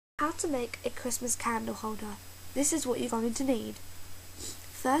How to make a Christmas candle holder. This is what you're going to need.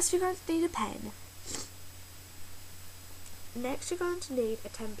 First, you're going to need a pen. Next, you're going to need a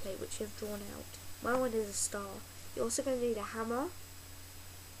template which you have drawn out. My one is a star. You're also going to need a hammer,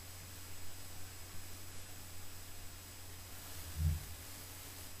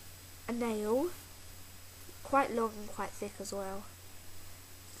 a nail, quite long and quite thick as well,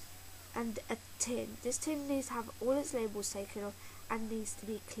 and a tin. This tin needs to have all its labels taken off and needs to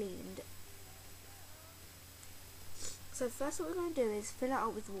be cleaned. So first what we're going to do is fill it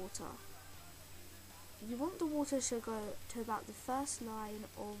up with water. You want the water to go to about the first line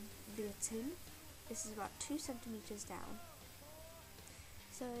of the tin. This is about 2 centimeters down.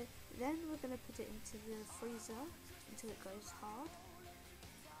 So then we're going to put it into the freezer until it goes hard.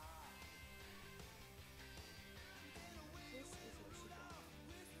 This is what you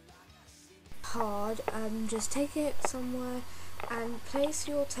get. Hard, just take it somewhere and place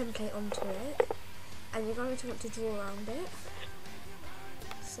your template onto it, and you're going to want to draw around it.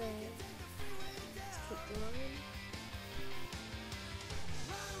 So let's keep drawing.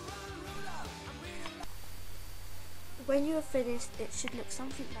 When you are finished, it should look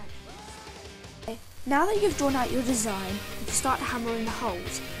something like this. Okay. Now that you've drawn out your design, you can start hammering the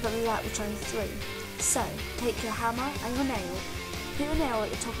holes that the light will shine through. So take your hammer and your nail, put your nail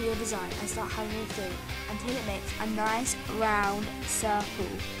at the top of your design and start hammering through until it makes a nice round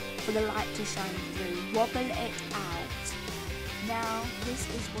circle for the light to shine through. Wobble it out. Now this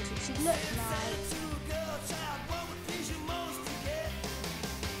is what it should look like.